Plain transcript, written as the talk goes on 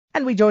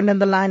And we're joined on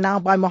the line now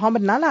by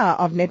Mohammed Nalla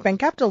of Nedbank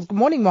Capital. Good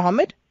morning,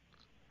 Mohammed.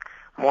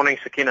 Morning,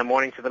 Sakina.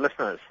 Morning to the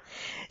listeners.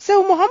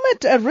 So,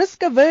 Mohammed, a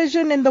risk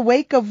aversion in the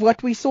wake of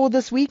what we saw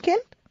this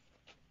weekend?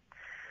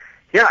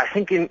 Yeah, I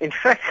think in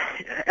fact,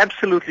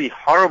 absolutely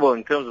horrible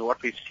in terms of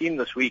what we've seen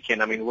this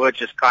weekend. I mean, words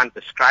just can't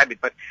describe it.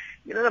 But,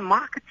 you know, the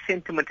market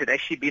sentiment had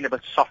actually been a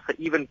bit softer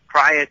even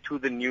prior to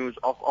the news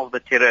of the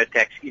terror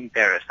attacks in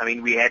Paris. I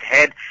mean, we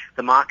had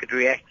the market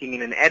reacting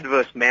in an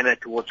adverse manner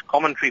towards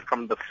commentary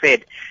from the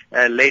Fed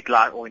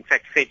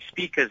Fed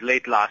speakers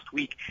late last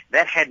week.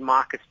 That had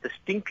markets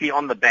distinctly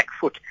on the back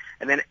foot.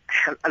 And then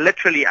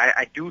literally,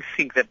 I do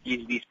think that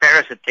these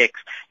Paris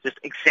attacks just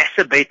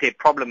exacerbate a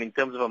problem in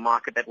terms of a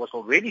market that was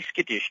already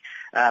skittish,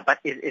 but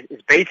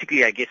it's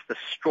basically, I guess, the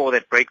straw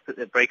that breaks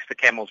the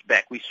camel's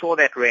back. We saw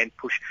that rand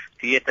push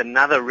to yet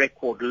another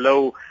record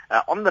low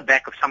on the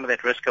back of some of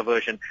that risk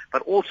aversion,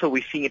 but also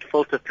we're seeing it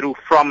filter through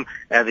from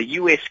the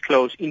U.S.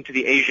 close into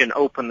the Asian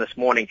open this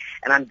morning.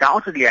 And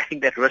undoubtedly, I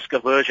think that risk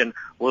aversion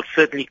will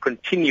certainly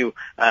continue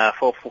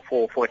for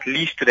at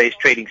least today's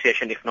trading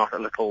session, if not a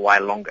little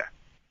while longer.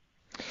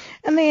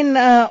 And then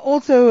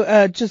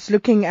also just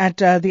looking at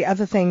the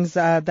other things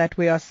that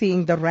we are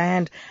seeing, the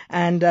rand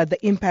and the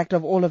impact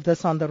of all of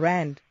this on the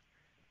rand.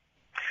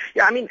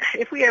 Yeah, I mean,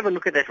 if we have a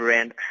look at that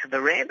rand, the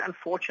rand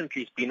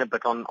unfortunately has been a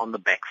bit on the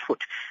back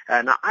foot.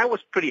 Now, I was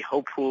pretty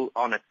hopeful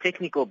on a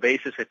technical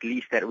basis at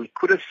least that we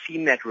could have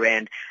seen that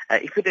rand,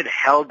 if it had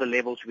held the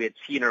levels we had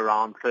seen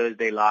around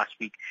Thursday last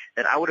week,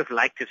 that I would have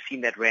liked to have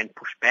seen that rand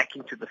push back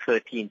into the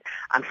 13.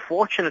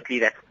 Unfortunately,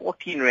 that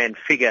 14 rand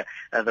figure,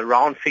 the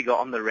round figure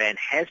on the rand,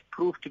 has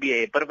proved to be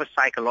a bit of a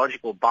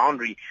psychological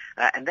boundary,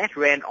 and that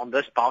rand on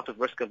this bout of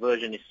risk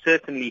aversion is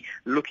certainly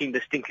looking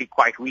distinctly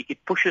quite weak.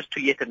 It pushes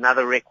to yet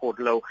another record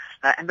low.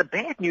 And the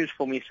bad news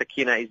for me,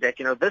 Sakina, is that,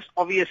 you know, this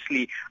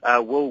obviously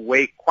will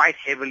weigh quite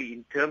heavily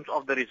in terms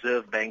of the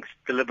Reserve Bank's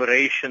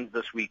deliberations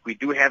this week. We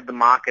do have the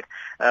market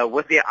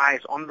with their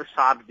eyes on the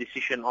SARB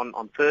decision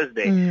on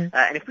Thursday.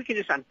 And if we can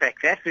just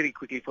unpack that very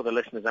quickly for the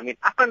listeners. I mean,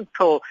 up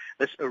until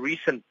this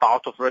recent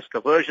bout of risk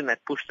aversion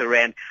that pushed the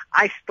rand,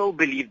 I still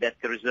believe that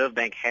the Reserve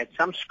Bank had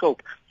some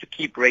scope to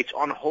keep rates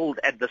on hold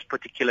at this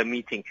particular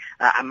meeting.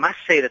 I must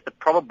say that the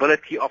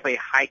probability of a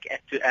hike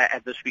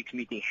at this week's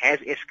meeting has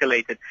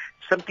escalated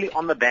simply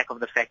on the back of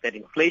the fact that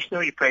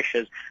inflationary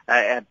pressures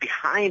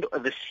behind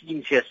the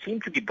scenes here seem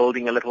to be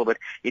building a little bit.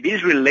 It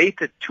is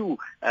related to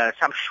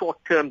some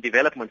short-term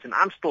developments, and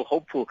I'm still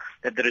hopeful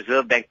that the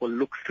Reserve Bank will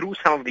look through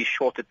some of these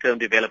shorter-term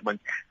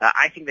developments.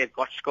 I think they've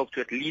got scope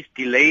to at least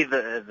delay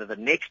the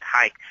next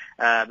hike.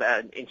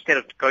 Instead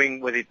of going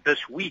with it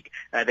this week,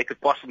 they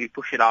could possibly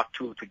push it out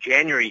to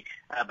January,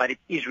 but it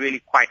is really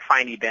quite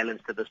finely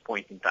balanced at this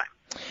point in time.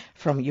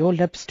 From your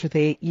lips to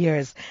their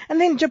ears.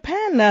 And then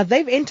Japan,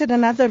 they've entered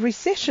another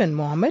recession,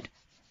 Mohammed.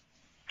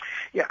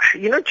 Yeah,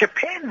 you know,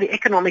 Japan, the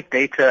economic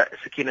data,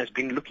 Sakina, has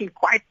been looking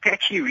quite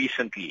patchy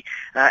recently.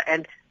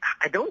 And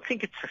I don't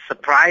think it's a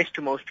surprise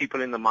to most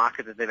people in the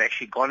market that they've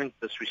actually gone into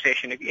this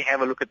recession. If you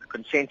have a look at the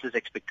consensus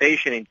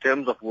expectation in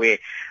terms of where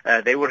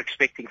they were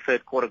expecting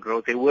third quarter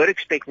growth, they were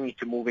expecting it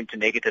to move into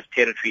negative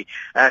territory.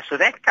 So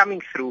that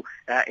coming through,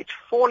 it's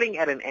falling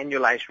at an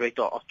annualized rate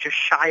of just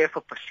shy of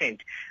 1%.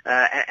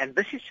 And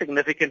this is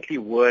significantly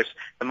worse.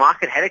 The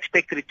market had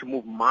expected it to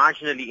move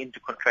marginally into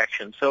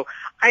contraction. So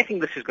I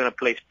think this is going to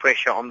place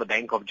pressure on the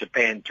Bank of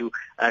Japan to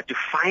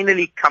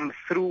finally come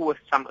through with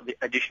some of the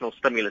additional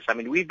stimulus. I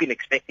mean, we've been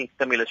expecting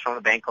stimulus from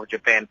the Bank of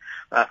Japan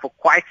for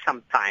quite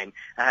some time,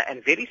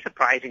 and very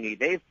surprisingly,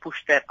 they've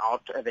pushed that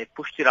out. They've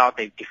pushed it out.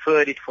 They've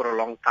deferred it for a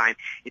long time.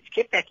 It's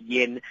kept that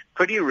yen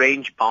pretty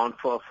range bound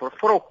for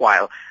a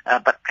while,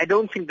 but I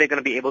don't think they're going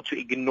to be able to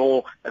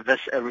ignore this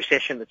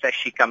recession that's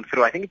actually come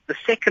through. I think it's the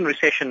second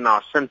recession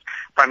now since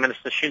Prime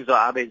Minister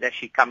Shinzo Abe has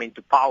actually come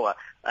into power,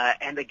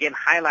 and again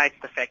highlights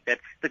the fact that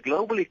the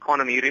global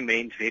economy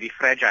remains very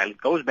fragile.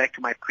 It goes back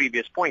to my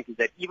previous point, is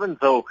that even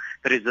though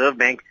the Reserve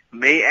Bank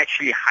may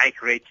actually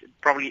hike rates,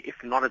 probably if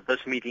not at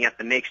this meeting, at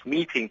the next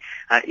meeting,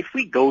 if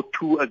we go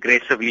too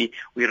aggressively,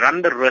 we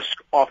run the risk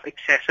of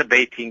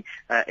exacerbating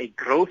a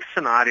growth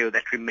scenario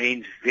that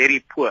remains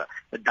very poor.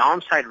 The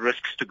downside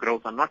risks to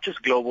growth are not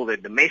just global, they're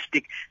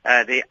domestic,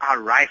 they are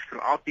rife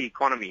throughout the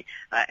economy.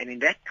 And in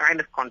that kind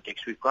of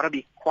context, we've got to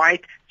be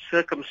quite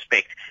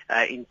circumspect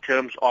in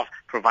terms of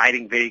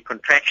providing very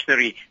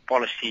contractionary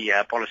policy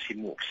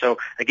moves. So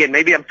again,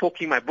 maybe I'm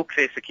talking my book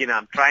there, Sakina.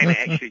 I'm trying to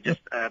actually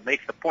just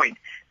make the point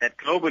that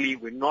globally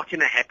we're not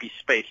in a happy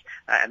space,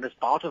 and this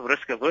bout of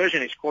risk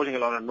aversion is causing a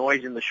lot of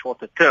noise in the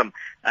shorter term.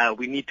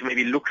 We need to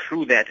maybe look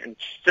through that and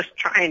just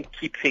try and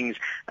keep things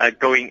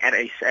going at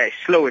a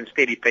slow and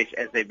steady pace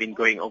as they've been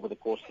going over the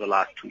course of the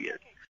last 2 years.